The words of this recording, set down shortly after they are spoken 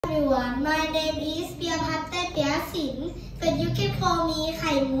everyone, my name is P.2, but you can call me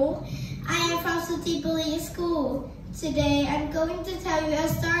Khaimuk. I am from Sutipuli School. Today I'm going to tell you a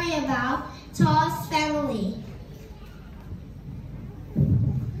story about Toss family.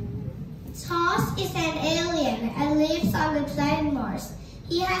 Toss is an alien and lives on the planet Mars.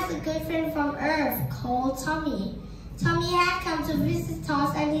 He has a good friend from Earth called Tommy. Tommy had come to visit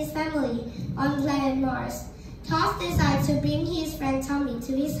Toss and his family on planet Mars. Toss decides to bring his friend Tommy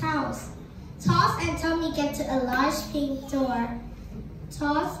to his house. Toss and Tommy get to a large pink door.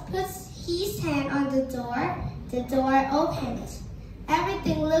 Toss puts his hand on the door opens.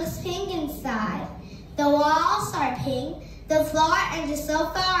 Everything looks pink inside. The walls are pink, the floor and the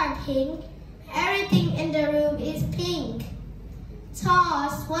sofa are pink. Everything in the room is pink.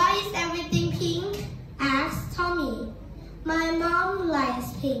 Toss, why is everything pink? Asks Tommy. My mom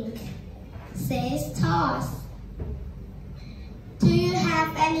likes pink, says Toss. Do you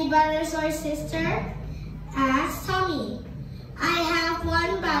have any brothers or sister? Asks Tommy. I have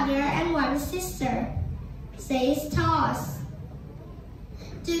one brother and one sister, says Toss.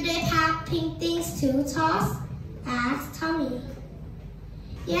 Do they pack pink things too, Toss? Asks Tommy.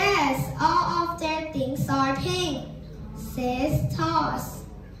 Yes, all of their things are pink, says Toss.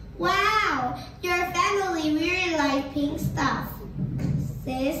 Wow, your family really like pink stuff,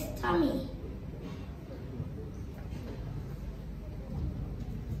 says Tommy.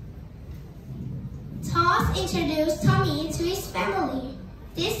 Toss introduced Tommy to his family.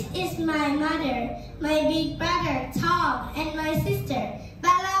 This is my mother, my big brother Tom, and my sister,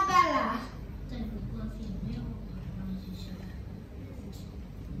 Bala Bala.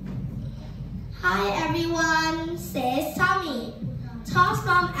 Hi everyone, says Tommy. Toss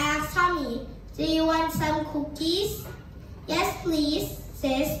mom asks Tommy, do you want some cookies? Yes please,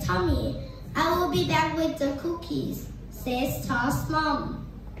 says Tommy. I will be back with the cookies, says Toss mom.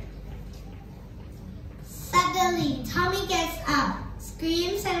 Suddenly, Tommy gets up,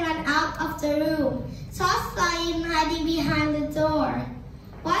 screams and runs out of the room. Toss saw him hiding behind the door.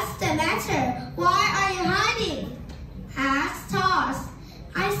 What's the matter? Why are you hiding? Asks Toss.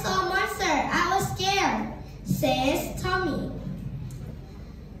 I saw a monster. I was scared, says Tommy.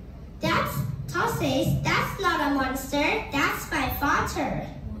 Toss says, that's not a monster. That's my father.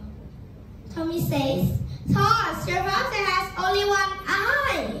 Tommy says, Toss, your father has only one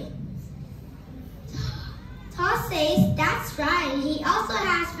eye. Toss says, that's right. He also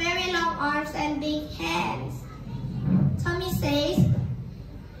has very long arms and big hands. Tommy says,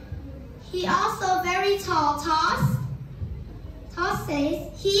 he also very tall, Toss. Toss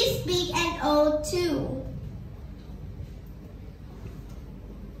says, he's big and old too.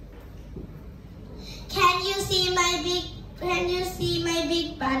 Can you see my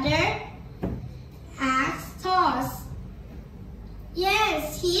big brother? Asks Toss.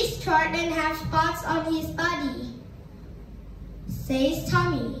 Yes, he's short and has spots on his body, says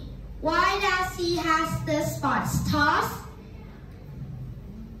Tommy. Why does he have the spots, Toss?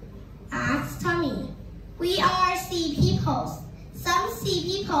 Asks Tommy. We are sea people. Some sea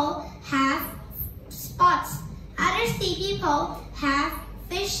people have spots. Other sea people have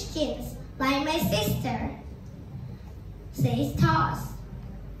fish skins, like my sister, says Toss.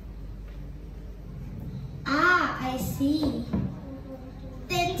 Ah, I see.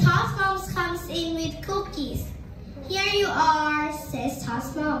 Then Toss mom comes in with cookies. Here you are, says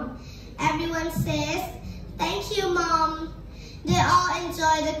Toss mom. Everyone says, thank you, mom. They all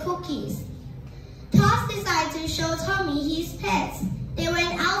enjoy the cookies. Toss decided to show Tommy his pets. They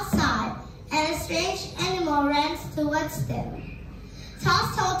went outside, and a strange animal ran towards them.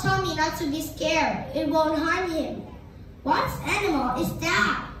 Toss told Tommy not to be scared. It won't harm him. What animal is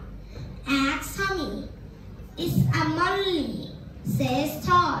that? Asked Tommy. It's a monley, says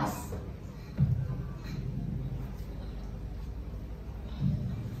Toss.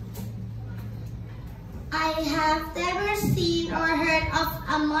 I have never seen or heard of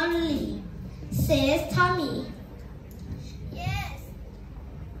a monley, says Tommy.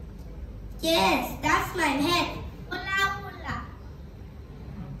 Yes, that's my pet. Hula hula,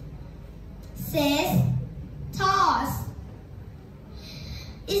 says Toss.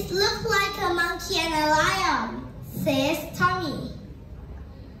 It looks like a monkey and a lion, says Tommy.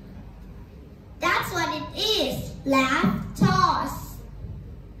 That's what it is, laughed Toss.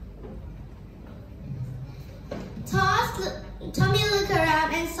 Tommy looked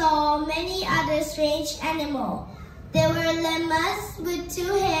around and saw many other strange animals. There were llamas with 2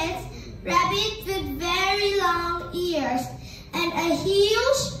 heads, rabbits with very long ears, and a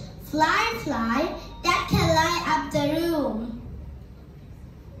huge firefly that can light up the room.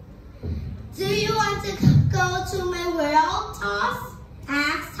 Do you want to go to my world, Toss?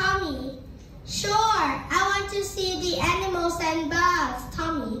 asked Tommy. Sure, I want to see the animals and birds,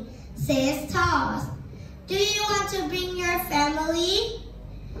 Tommy, says Toss. Do you want to bring your family?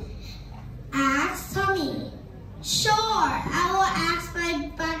 Asked Tommy. Sure, I will ask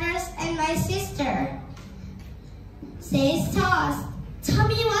my brothers and my sister, says Toss.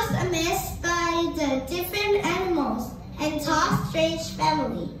 Tommy was amazed by the different animals and Toss' strange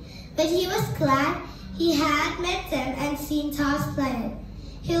family, but he was glad he had met them and seen Toss' planet.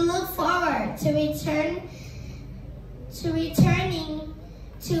 He looked forward to returning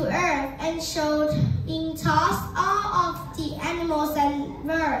to Earth and showing Toss all of the animals and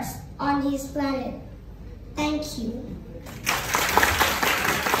birds on his planet. Thank you.